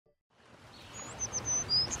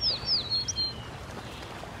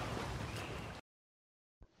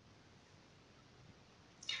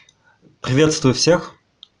Приветствую всех.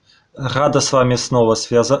 Рада с вами снова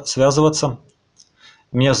связываться.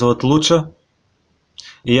 Меня зовут Luce,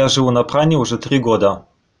 и я живу на Пране уже 3 года.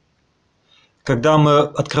 Когда мы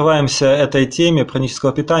открываемся этой теме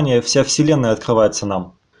пранического питания, вся Вселенная открывается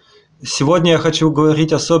нам. Сегодня я хочу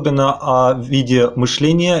говорить особенно о виде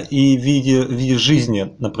мышления и виде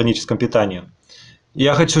жизни на праническом питании.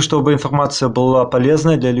 Я хочу, чтобы информация была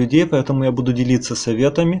полезной для людей, поэтому я буду делиться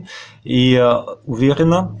советами и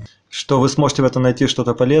уверена, что вы сможете в этом найти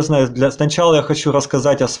что-то полезное. Сначала я хочу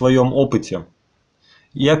рассказать о своем опыте.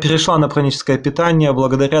 Я перешла на праническое питание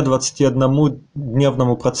благодаря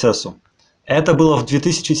 21-дневному процессу. Это было в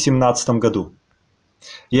 2017 году.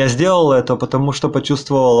 Я сделала это, потому что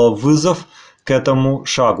почувствовала вызов к этому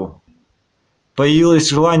шагу. Появилось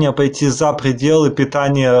желание пойти за пределы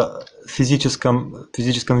питания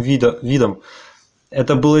физическим видом.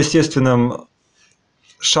 Это было естественным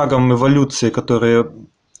шагом эволюции, который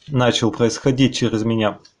начал происходить через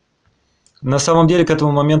меня. На самом деле к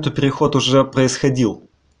этому моменту переход уже происходил.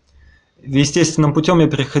 Естественным путем я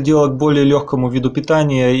переходила к более легкому виду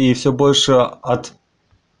питания и все больше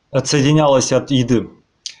отсоединялась от еды.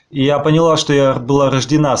 И я поняла, что я была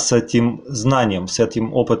рождена с этим знанием, с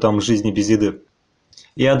этим опытом жизни без еды.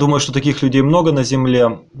 Я думаю, что таких людей много на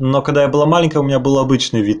Земле, но когда я была маленькая, у меня был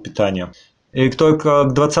обычный вид питания. И только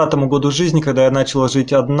к 20-му году жизни, когда я начала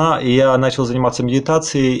жить одна, я начала заниматься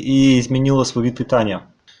медитацией и изменила свой вид питания.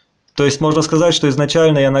 То есть можно сказать, что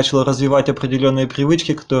изначально я начала развивать определенные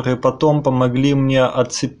привычки, которые потом помогли мне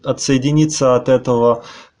отсоединиться от этого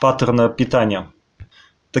паттерна питания.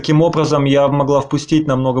 Таким образом, я могла впустить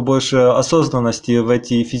намного больше осознанности в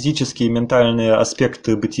эти физические и ментальные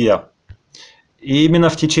аспекты бытия. И именно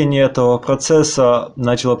в течение этого процесса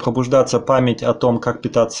начала пробуждаться память о том, как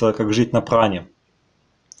питаться, как жить на пране.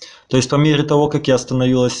 То есть по мере того,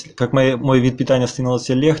 как мой вид питания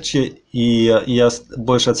становился легче, и я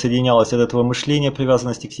больше отсоединялась от этого мышления,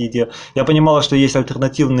 привязанности к еде, я понимала, что есть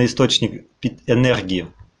альтернативный источник энергии.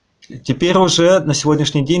 Теперь уже на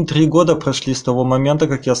сегодняшний день 3 года прошли с того момента,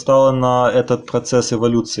 как я стала на этот процесс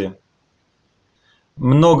эволюции.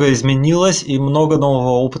 Много изменилось и много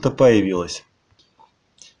нового опыта появилось.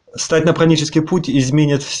 Стать на пранический путь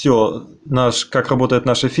изменит все. Как работает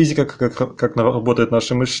наша физика, как работает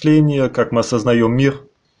наше мышление, как мы осознаем мир.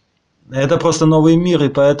 Это просто новый мир, и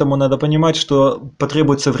поэтому надо понимать, что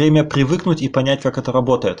потребуется время привыкнуть и понять, как это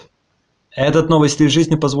работает. Этот новый стиль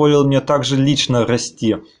жизни позволил мне также лично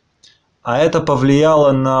расти. А это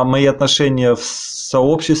повлияло на мои отношения в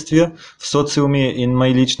сообществе, в социуме и на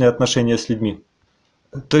мои личные отношения с людьми.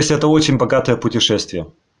 То есть это очень богатое путешествие,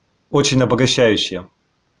 очень обогащающее.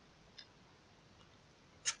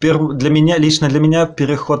 Лично для меня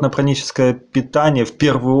переход на праническое питание в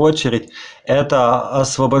первую очередь это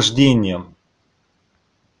освобождение.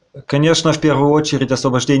 Конечно, в первую очередь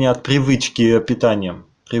освобождение от привычки питания,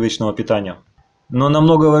 привычного питания. Но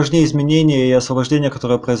намного важнее изменения и освобождения,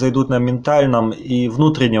 которые произойдут на ментальном и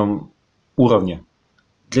внутреннем уровне.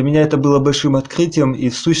 Для меня это было большим открытием, и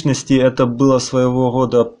в сущности это было своего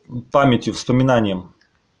рода памятью, вспоминанием.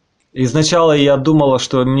 И сначала я думала,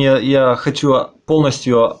 что я хочу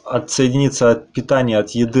полностью отсоединиться от питания,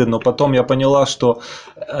 от еды, но потом я поняла, что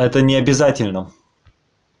это не обязательно.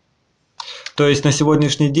 То есть на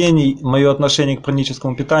сегодняшний день мое отношение к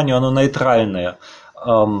праническому питанию, оно нейтральное.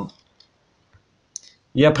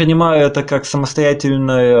 Я принимаю это как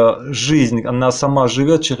самостоятельная жизнь, она сама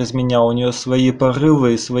живет через меня, у нее свои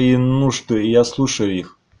порывы и свои нужды, и я слушаю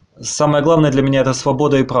их. Самое главное для меня это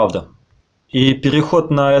свобода и правда. И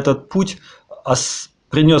переход на этот путь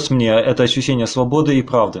принес мне это ощущение свободы и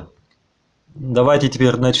правды. Давайте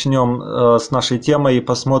теперь начнем с нашей темы и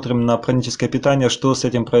посмотрим на праническое питание, что с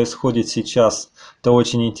этим происходит сейчас. Это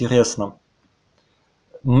очень интересно.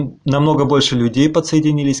 Намного больше людей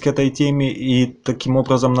подсоединились к этой теме, и таким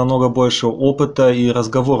образом намного больше опыта и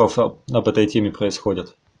разговоров об этой теме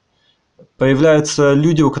происходит. Появляются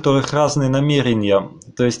люди, у которых разные намерения.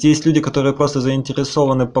 То есть люди, которые просто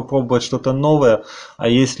заинтересованы попробовать что-то новое, а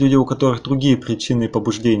есть люди, у которых другие причины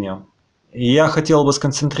побуждения. И я хотел бы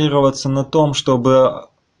сконцентрироваться на том, чтобы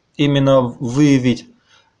именно выявить,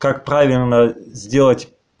 как правильно сделать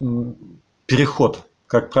переход,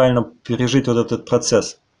 как правильно пережить вот этот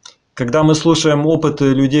процесс. Когда мы слушаем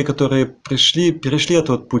опыты людей, которые перешли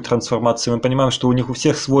этот путь трансформации, мы понимаем, что у них у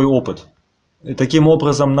всех свой опыт. И таким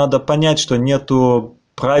образом надо понять, что нету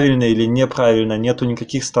правильно или неправильно, нету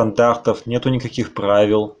никаких стандартов, нету никаких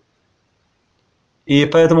правил. И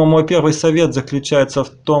поэтому мой первый совет заключается в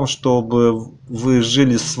том, чтобы вы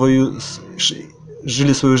жили свою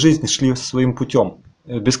жизнь, шли своим путем.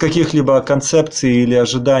 без каких-либо концепций или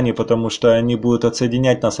ожиданий, потому что они будут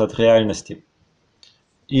отсоединять нас от реальности.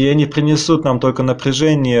 И они принесут нам только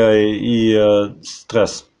напряжение и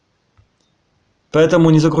стресс. Поэтому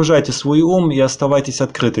не загружайте свой ум и оставайтесь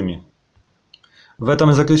открытыми. В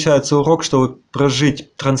этом и заключается урок, чтобы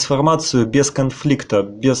прожить трансформацию без конфликта,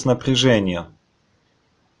 без напряжения.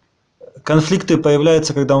 Конфликты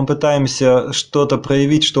появляются, когда мы пытаемся что-то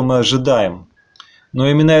проявить, что мы ожидаем. Но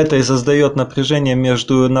именно это и создает напряжение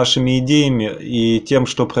между нашими идеями и тем,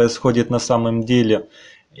 что происходит на самом деле.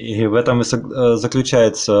 И в этом и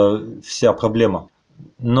заключается вся проблема.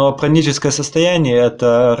 Но праническое состояние –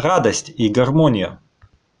 это радость и гармония.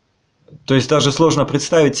 То есть даже сложно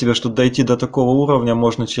представить себе, что дойти до такого уровня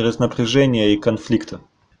можно через напряжение и конфликты.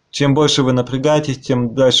 Чем больше вы напрягаетесь,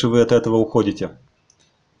 тем дальше вы от этого уходите.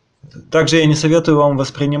 Также я не советую вам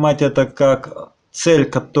воспринимать это как цель,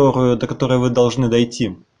 до которой вы должны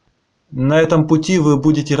дойти. На этом пути вы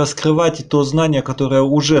будете раскрывать то знание, которое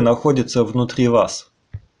уже находится внутри вас.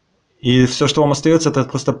 И все, что вам остается, это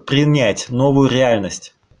просто принять новую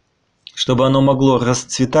реальность, чтобы оно могло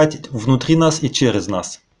расцветать внутри нас и через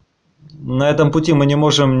нас. На этом пути мы не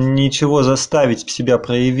можем ничего заставить в себя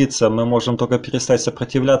проявиться, мы можем только перестать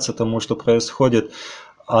сопротивляться тому, что происходит,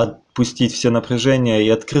 отпустить все напряжения и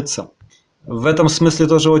открыться. В этом смысле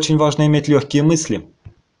тоже очень важно иметь легкие мысли.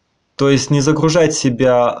 То есть не загружать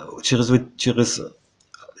себя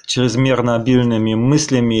чрезмерно обильными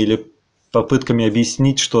мыслями или попытками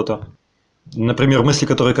объяснить что-то. Например, мысли,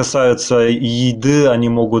 которые касаются еды, они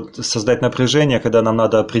могут создать напряжение, когда нам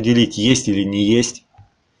надо определить, есть или не есть.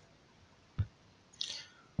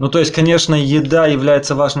 Ну, то есть, конечно, еда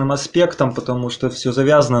является важным аспектом, потому что все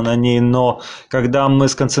завязано на ней, но когда мы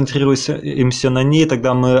сконцентрируемся на ней,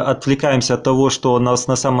 тогда мы отвлекаемся от того, что нас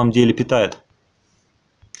на самом деле питает.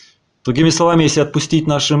 Другими словами, если отпустить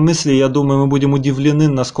наши мысли, я думаю, мы будем удивлены,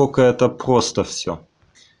 насколько это просто все.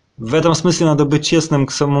 В этом смысле надо быть честным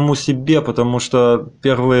к самому себе, потому что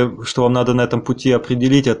первое, что вам надо на этом пути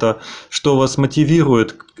определить, это что вас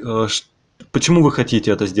мотивирует, почему вы хотите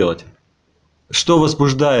это сделать. Что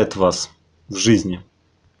возбуждает вас в жизни?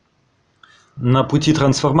 На пути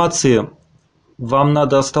трансформации вам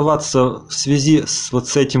надо оставаться в связи с вот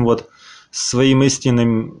с этим вот своим своей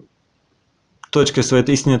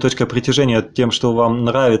истинной точкой притяжения, тем, что вам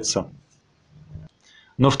нравится.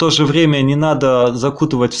 Но в то же время не надо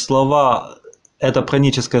закутывать в слова это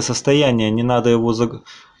праническое состояние, не надо его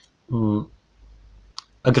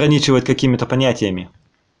ограничивать какими-то понятиями.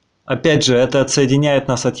 Опять же, это отсоединяет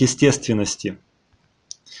нас от естественности.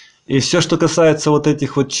 И все, что касается вот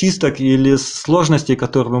этих вот чисток или сложностей,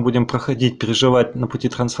 которые мы будем проходить, переживать на пути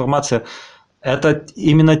трансформации, это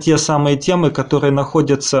именно те самые темы, которые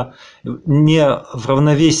находятся не в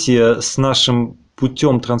равновесии с нашим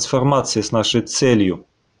путем трансформации, с нашей целью,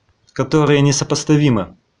 которые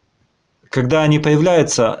несопоставимы. Когда они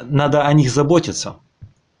появляются, надо о них заботиться.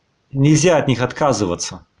 Нельзя от них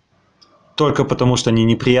отказываться. Только потому, что они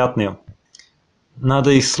неприятные.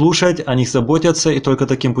 Надо их слушать, о них заботиться, и только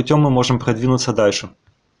таким путем мы можем продвинуться дальше.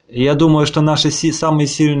 И я думаю, что наши самые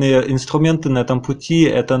сильные инструменты на этом пути –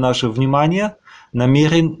 это наше внимание,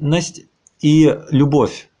 намеренность и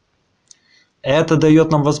любовь. Это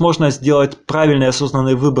дает нам возможность сделать правильный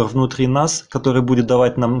осознанный выбор внутри нас, который будет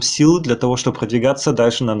давать нам силы для того, чтобы продвигаться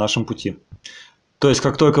дальше на нашем пути. То есть,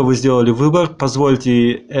 как только вы сделали выбор,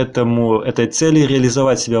 позвольте этой цели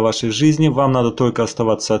реализовать себя в вашей жизни. Вам надо только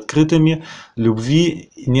оставаться открытыми,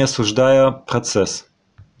 любви, не осуждая процесс.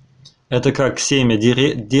 Это как семя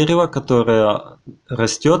дерева, которое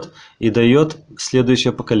растет и дает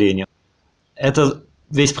следующее поколение.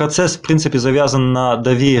 Весь процесс, в принципе, завязан на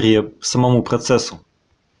доверии самому процессу.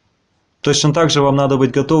 Точно так же вам надо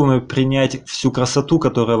быть готовыми принять всю красоту,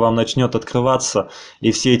 которая вам начнет открываться,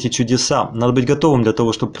 и все эти чудеса. Надо быть готовым для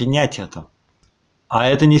того, чтобы принять это. А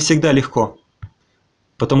это не всегда легко,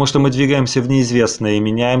 потому что мы двигаемся в неизвестное и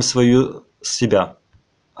меняем себя.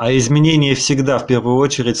 А изменения всегда, в первую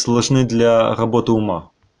очередь, сложны для работы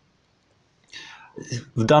ума.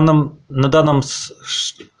 На данном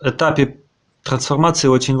этапе трансформации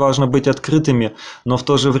очень важно быть открытыми, но в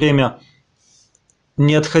то же время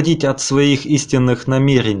не отходить от своих истинных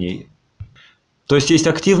намерений. То есть есть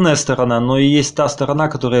активная сторона, но и есть та сторона,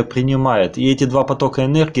 которая принимает. И эти два потока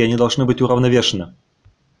энергии, они должны быть уравновешены.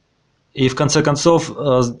 И в конце концов,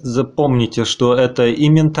 запомните, что это и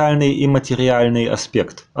ментальный, и материальный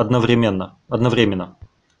аспект одновременно.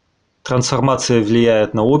 Трансформация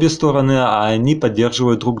влияет на обе стороны, а они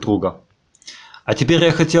поддерживают друг друга. А теперь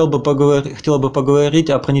я хотел бы поговорить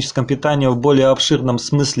о праническом питании в более обширном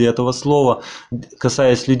смысле этого слова,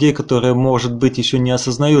 касаясь людей, которые, может быть, еще не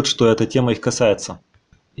осознают, что эта тема их касается.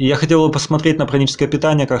 И я хотел бы посмотреть на праническое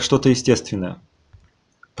питание как что-то естественное.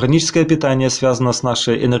 Праническое питание связано с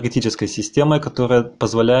нашей энергетической системой, которая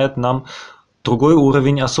позволяет нам другой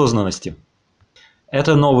уровень осознанности.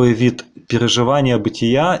 Это новый вид переживания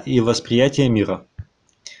бытия и восприятия мира.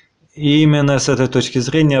 И именно с этой точки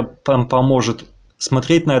зрения поможет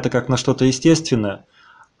смотреть на это как на что-то естественное,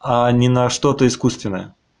 а не на что-то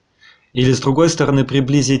искусственное. Или, с другой стороны,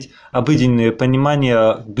 приблизить обыденное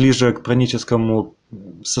понимание ближе к праническому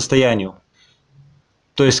состоянию.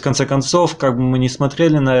 То есть, в конце концов, как бы мы ни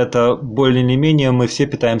смотрели на это, более или менее мы все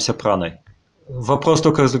питаемся праной. Вопрос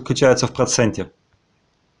только заключается в проценте.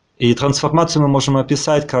 И трансформацию мы можем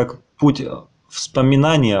описать как путь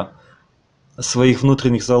вспоминания своих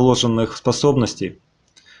внутренних заложенных способностей,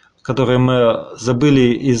 которые мы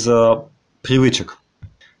забыли из-за привычек.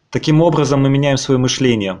 Таким образом мы меняем свое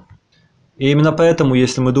мышление. И именно поэтому,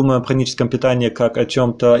 если мы думаем о праническом питании как о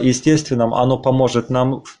чем-то естественном, оно поможет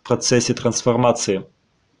нам в процессе трансформации.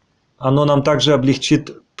 Оно нам также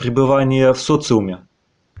облегчит пребывание в социуме.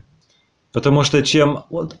 Потому что чем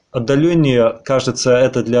отдаленнее кажется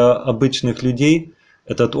это для обычных людей,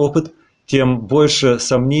 этот опыт, тем больше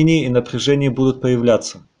сомнений и напряжений будут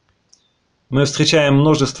появляться. Мы встречаем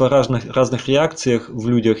множество разных реакций в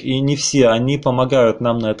людях, и не все они помогают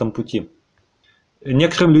нам на этом пути.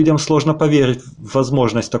 Некоторым людям сложно поверить в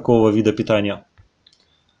возможность такого вида питания.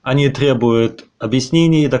 Они требуют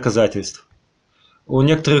объяснений и доказательств. У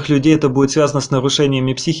некоторых людей это будет связано с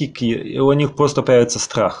нарушениями психики, и у них просто появится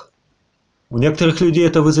страх. У некоторых людей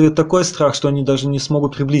это вызовет такой страх, что они даже не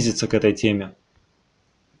смогут приблизиться к этой теме.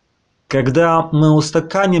 Когда мы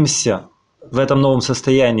устаканимся в этом новом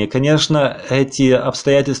состоянии, конечно, эти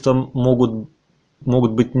обстоятельства могут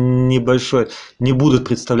быть небольшой, не будут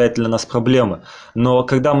представлять для нас проблемы. Но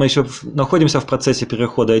когда мы еще находимся в процессе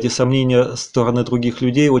перехода, эти сомнения со стороны других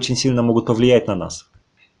людей очень сильно могут повлиять на нас.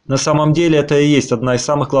 На самом деле это и есть одна из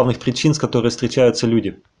самых главных причин, с которой встречаются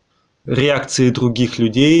люди. Реакции других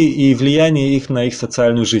людей и влияние их на их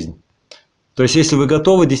социальную жизнь. То есть, если вы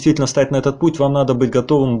готовы действительно стать на этот путь, вам надо быть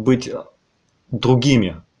готовым быть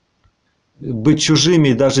другими, быть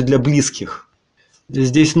чужими даже для близких.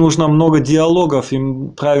 Здесь нужно много диалогов и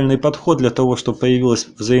правильный подход для того, чтобы появилось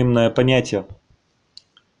взаимное понятие.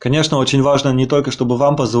 Конечно, очень важно не только, чтобы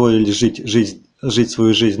вам позволили жить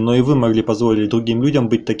свою жизнь, но и вы могли позволить другим людям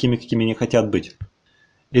быть такими, какими они хотят быть.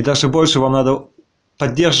 И даже больше вам надо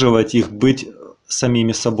поддерживать их быть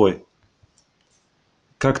самими собой.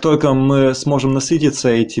 Как только мы сможем насытиться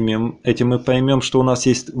этим мы поймем, что у нас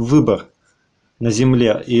есть выбор на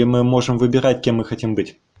земле, и мы можем выбирать, кем мы хотим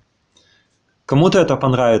быть. Кому-то это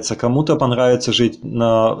понравится, кому-то понравится жить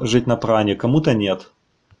на пране, кому-то нет.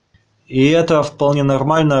 И это вполне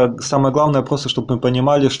нормально. Самое главное просто, чтобы мы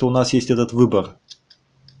понимали, что у нас есть этот выбор.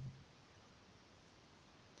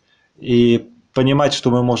 И понимать,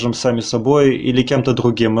 что мы можем сами собой или кем-то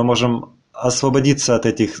другим. Мы можем освободиться от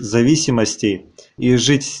этих зависимостей и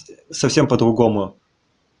жить совсем по-другому.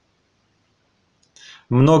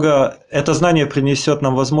 Это знание принесет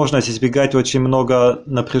нам возможность избегать очень много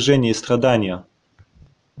напряжения и страдания.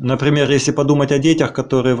 Например, если подумать о детях,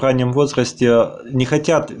 которые в раннем возрасте не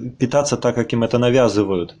хотят питаться так, как им это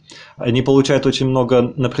навязывают. Они получают очень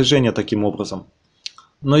много напряжения таким образом.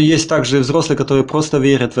 Но есть также и взрослые, которые просто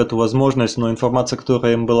верят в эту возможность, но информация,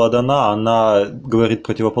 которая им была дана, она говорит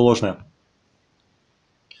противоположное.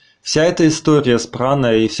 Вся эта история с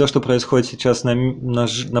праной и все, что происходит сейчас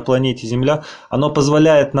на планете Земля, оно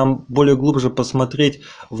позволяет нам более глубже посмотреть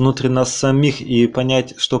внутрь нас самих и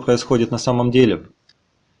понять, что происходит на самом деле.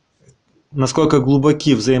 Насколько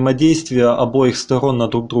глубоки взаимодействия обоих сторон на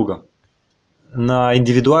друг друга. На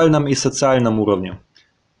индивидуальном и социальном уровне.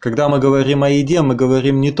 Когда мы говорим о еде, мы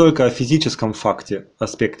говорим не только о физическом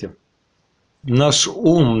аспекте. Наш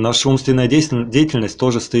ум, наша умственная деятельность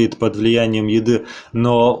тоже стоит под влиянием еды,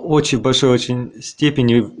 но в большой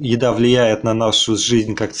степени еда влияет на нашу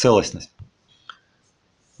жизнь как целостность.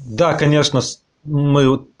 Да, конечно,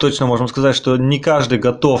 мы точно можем сказать, что не каждый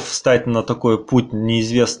готов встать на такой путь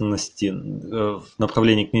неизвестности, в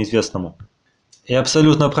направлении к неизвестному. И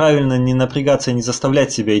абсолютно правильно не напрягаться и не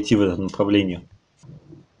заставлять себя идти в это направление.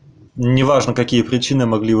 Неважно, какие причины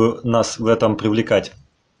могли бы нас в этом привлекать.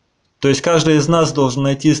 То есть каждый из нас должен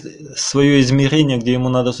найти свое измерение, где ему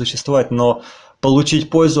надо существовать, но получить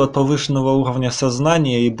пользу от повышенного уровня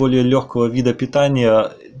сознания и более легкого вида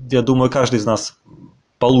питания, я думаю, каждый из нас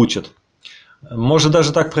получит. Может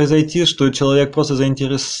даже так произойти, что человек просто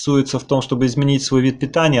заинтересуется в том, чтобы изменить свой вид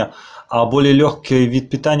питания, а более легкий вид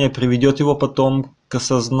питания приведет его потом к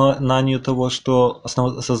осознанию того, что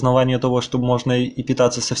можно и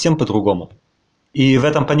питаться совсем по-другому. И в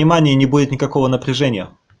этом понимании не будет никакого напряжения.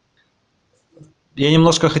 Я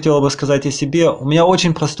немножко хотела бы сказать о себе. У меня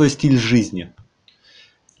очень простой стиль жизни.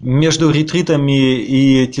 Между ретритами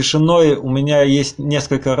и тишиной у меня есть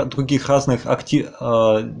несколько других разных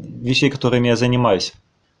вещей, которыми я занимаюсь.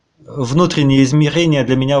 Внутреннее измерение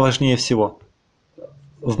для меня важнее всего.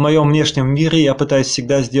 В моем внешнем мире я пытаюсь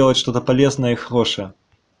всегда сделать что-то полезное и хорошее.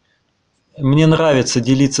 Мне нравится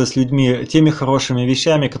делиться с людьми теми хорошими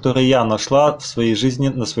вещами, которые я нашла в своей жизни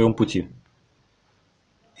на своем пути.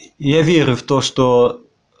 Я верю в то, что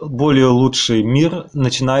более лучший мир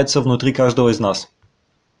начинается внутри каждого из нас.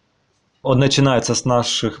 Он начинается с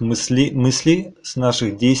наших мыслей, с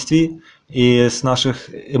наших действий и с наших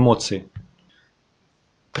эмоций.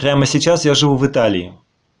 Прямо сейчас я живу в Италии.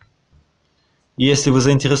 Если вы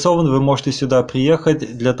заинтересованы, вы можете сюда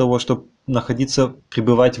приехать для того, чтобы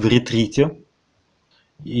пребывать в ретрите.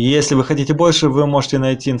 И если вы хотите больше, вы можете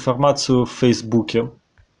найти информацию в Фейсбуке.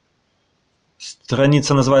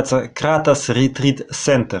 Страница называется Кратос Ретрит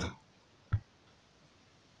Центр.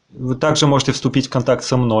 Вы также можете вступить в контакт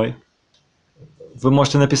со мной. Вы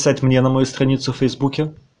можете написать мне на мою страницу в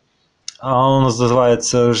Фейсбуке. Она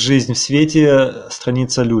называется «Жизнь в свете»,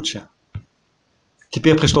 страница Luce.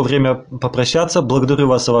 Теперь пришло время попрощаться. Благодарю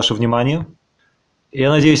вас за ваше внимание.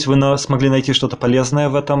 Я надеюсь, вы смогли найти что-то полезное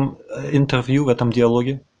в этом интервью, в этом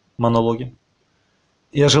диалоге, монологе.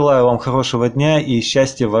 Я желаю вам хорошего дня и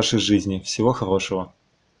счастья в вашей жизни. Всего хорошего.